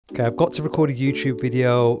Okay, I've got to record a YouTube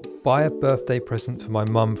video, buy a birthday present for my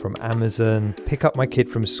mum from Amazon, pick up my kid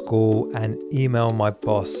from school, and email my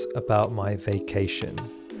boss about my vacation.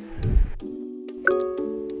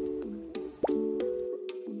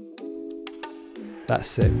 That's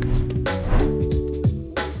sick.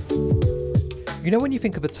 You know when you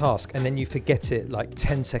think of a task and then you forget it like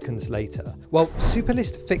 10 seconds later? Well,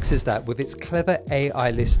 Superlist fixes that with its clever AI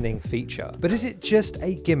listening feature. But is it just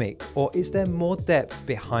a gimmick, or is there more depth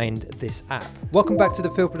behind this app? Welcome back to the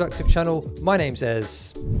Feel Productive channel. My name's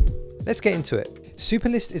Ez. Let's get into it.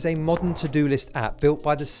 Superlist is a modern to-do list app built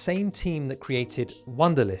by the same team that created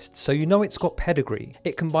Wunderlist, so you know it's got pedigree.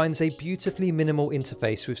 It combines a beautifully minimal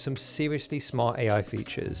interface with some seriously smart AI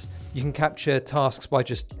features. You can capture tasks by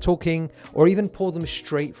just talking, or even pull them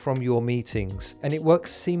straight from your meetings, and it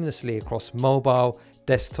works seamlessly across mobile,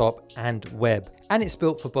 desktop, and web. And it's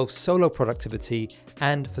built for both solo productivity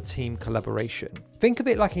and for team collaboration. Think of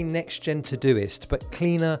it like a next-gen Todoist, but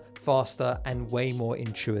cleaner, faster, and way more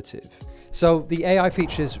intuitive. So the AI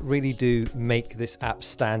features really do make this app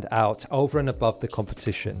stand out over and above the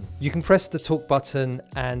competition. You can press the talk button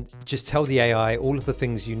and just tell the AI all of the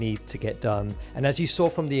things you need to get done. And as you saw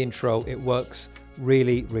from the intro, it works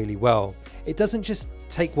really, really well. It doesn't just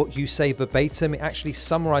take what you say verbatim, it actually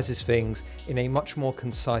summarizes things in a much more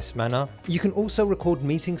concise manner. You can also record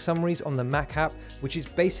meeting summaries on the Mac app, which is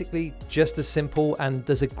basically just as simple and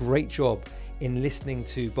does a great job in listening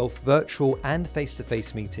to both virtual and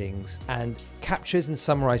face-to-face meetings, and captures and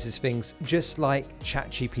summarizes things just like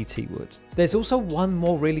ChatGPT would. There's also one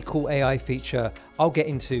more really cool AI feature I'll get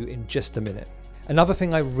into in just a minute. Another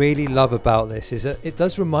thing I really love about this is that it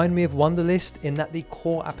does remind me of Wunderlist in that the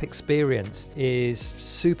core app experience is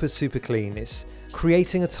super clean. It's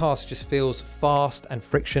creating a task just feels fast and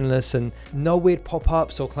frictionless, and no weird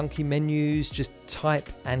pop-ups or clunky menus, just type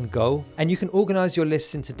and go. And you can organize your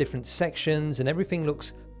lists into different sections and everything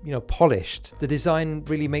looks polished. The design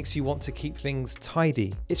really makes you want to keep things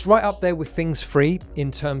tidy. It's right up there with things free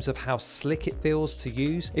in terms of how slick it feels to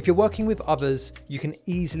use. If you're working with others, you can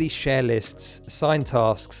easily share lists, assign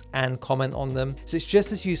tasks, and comment on them. So it's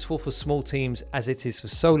just as useful for small teams as it is for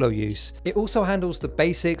solo use. It also handles the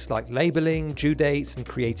basics like labeling, due dates, and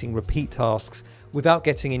creating repeat tasks without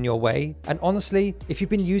getting in your way. And honestly, if you've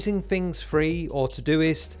been using things free or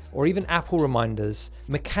Todoist or even Apple reminders,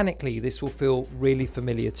 mechanically this will feel really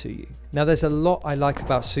familiar to you. Now there's a lot I like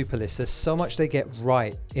about Superlist. There's so much they get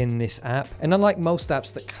right in this app. And unlike most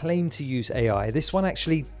apps that claim to use AI, this one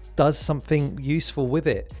actually does something useful with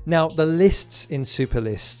it. Now the lists in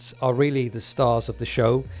Superlists are really the stars of the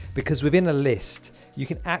show, because within a list you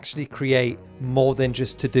can actually create more than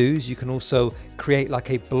just to-dos. You can also create like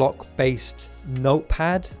a block-based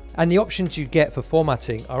notepad, and the options you get for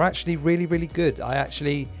formatting are actually really good.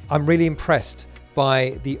 I'm really impressed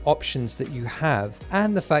by the options that you have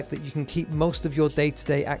and the fact that you can keep most of your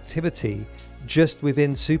day-to-day activity just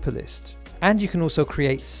within Superlist. And you can also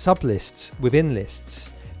create sublists within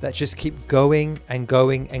lists that just keep going and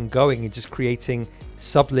going and going, and just creating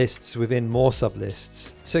sublists within more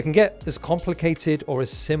sublists. So it can get as complicated or as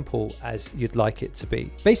simple as you'd like it to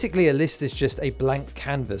be. Basically, a list is just a blank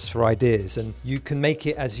canvas for ideas, and you can make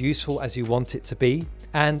it as useful as you want it to be.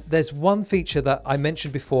 And there's one feature that I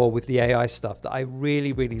mentioned before with the AI stuff that I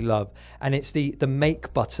really love, and it's the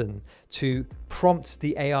make button to prompt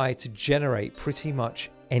the AI to generate pretty much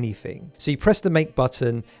anything. So you press the make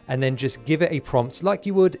button and then just give it a prompt like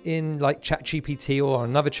you would in like ChatGPT or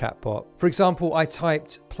another chatbot. For example, I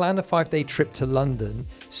typed, plan a 5-day trip to London,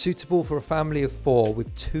 suitable for a family of 4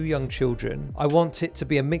 with 2 young children. I want it to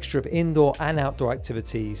be a mixture of indoor and outdoor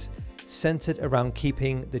activities centered around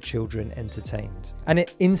keeping the children entertained. And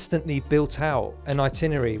it instantly built out an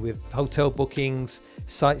itinerary with hotel bookings,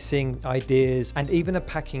 sightseeing ideas, and even a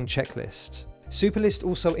packing checklist. Superlist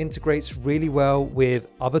also integrates really well with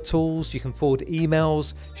other tools. You can forward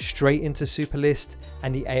emails straight into Superlist,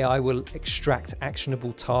 and the AI will extract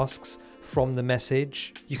actionable tasks from the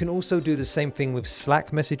message. You can also do the same thing with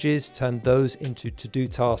Slack messages, turn those into to-do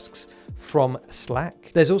tasks from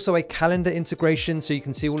Slack. There's also a calendar integration, so you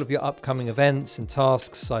can see all of your upcoming events and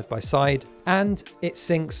tasks side by side. And it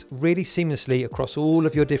syncs really seamlessly across all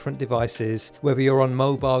of your different devices, whether you're on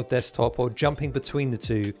mobile, desktop, or jumping between the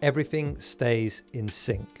two, everything stays in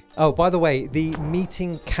sync. Oh, by the way, the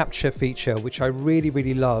meeting capture feature, which I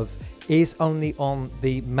really love, is only on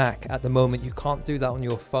the Mac at the moment. You can't do that on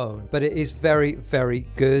your phone, but it is very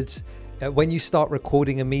good. When you start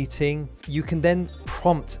recording a meeting, you can then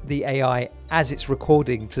prompt the AI as it's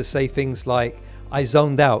recording to say things like, I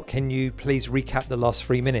zoned out, can you please recap the last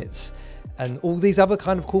 3 minutes? and all these other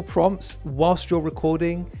kind of cool prompts whilst you're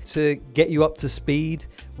recording to get you up to speed,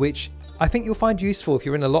 which I think you'll find useful if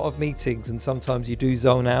you're in a lot of meetings and sometimes you do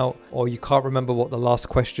zone out or you can't remember what the last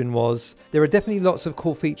question was. There are definitely lots of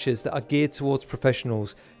cool features that are geared towards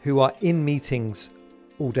professionals who are in meetings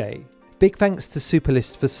all day. Big thanks to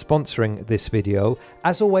Superlist for sponsoring this video.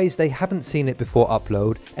 As always, they haven't seen it before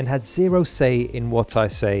upload and had zero say in what I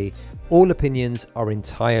say. All opinions are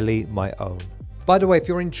entirely my own. By the way, if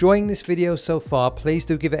you're enjoying this video so far, please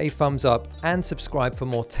do give it a thumbs up and subscribe for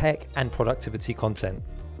more tech and productivity content.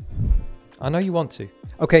 I know you want to.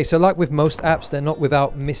 Okay, so like with most apps, they're not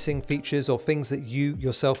without missing features or things that you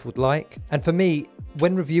yourself would like. And for me,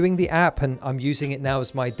 when reviewing the app, and I'm using it now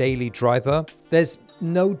as my daily driver, there's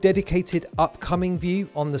no dedicated upcoming view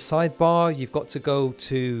on the sidebar. You've got to go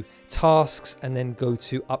to tasks and then go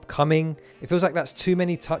to upcoming. It feels like that's too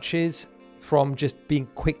many touches from just being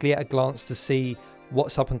quickly at a glance to see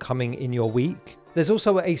what's up and coming in your week. There's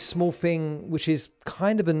also a small thing which is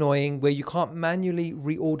kind of annoying where you can't manually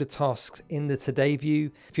reorder tasks in the today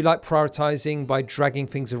view. If you like prioritizing by dragging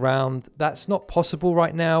things around, that's not possible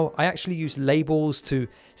right now. I actually use labels to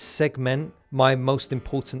segment my most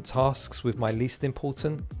important tasks with my least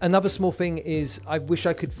important. Another small thing is I wish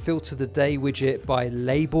I could filter the day widget by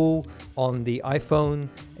label on the iPhone.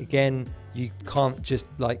 Again, you can't just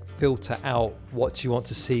like filter out what you want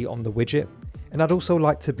to see on the widget. And I'd also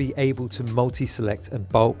like to be able to multi-select and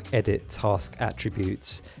bulk edit task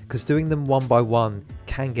attributes, because doing them one by one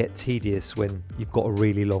can get tedious when you've got a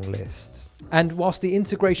really long list. And whilst the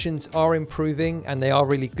integrations are improving and they are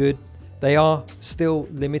really good, they are still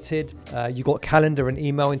limited. You got calendar and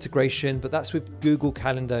email integration, but that's with Google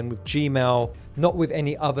Calendar and with Gmail, not with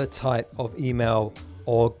any other type of email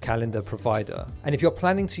or calendar provider. And if you're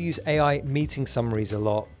planning to use AI meeting summaries a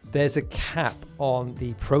lot, there's a cap on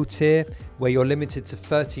the Pro tier where you're limited to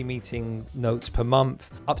 30 meeting notes per month,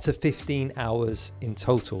 up to 15 hours in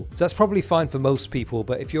total. So that's probably fine for most people,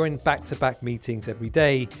 but if you're in back-to-back meetings every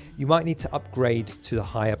day, you might need to upgrade to the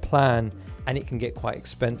higher plan and it can get quite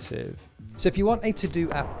expensive. So if you want a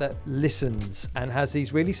to-do app that listens and has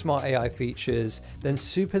these really smart AI features, then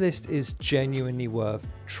Superlist is genuinely worth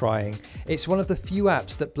trying. It's one of the few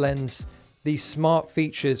apps that blends these smart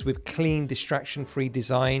features with clean, distraction-free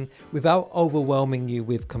design without overwhelming you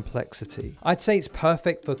with complexity. I'd say it's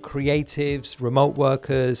perfect for creatives, remote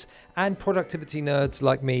workers, and productivity nerds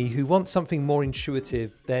like me who want something more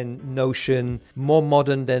intuitive than Notion, more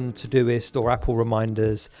modern than Todoist or Apple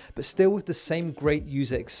Reminders, but still with the same great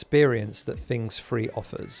user experience that Things Free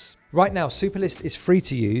offers. Right now, Superlist is free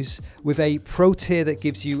to use with a Pro tier that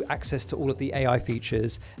gives you access to all of the AI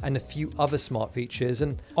features and a few other smart features.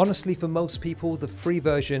 And honestly, for most people, the free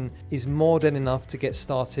version is more than enough to get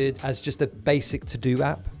started as just a basic to-do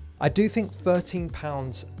app. I do think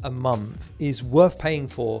 £13 a month is worth paying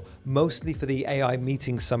for, mostly for the AI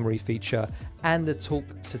meeting summary feature and the talk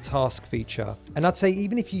to task feature. And I'd say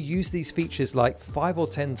even if you use these features like 5 or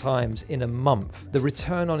 10 times in a month, the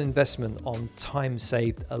return on investment on time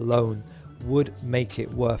saved alone would make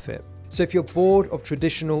it worth it. So if you're bored of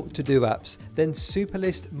traditional to-do apps, then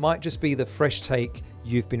Superlist might just be the fresh take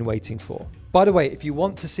you've been waiting for. By the way, if you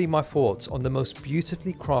want to see my thoughts on the most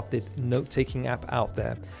beautifully crafted note-taking app out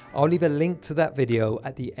there, I'll leave a link to that video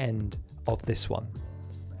at the end of this one.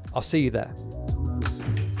 I'll see you there.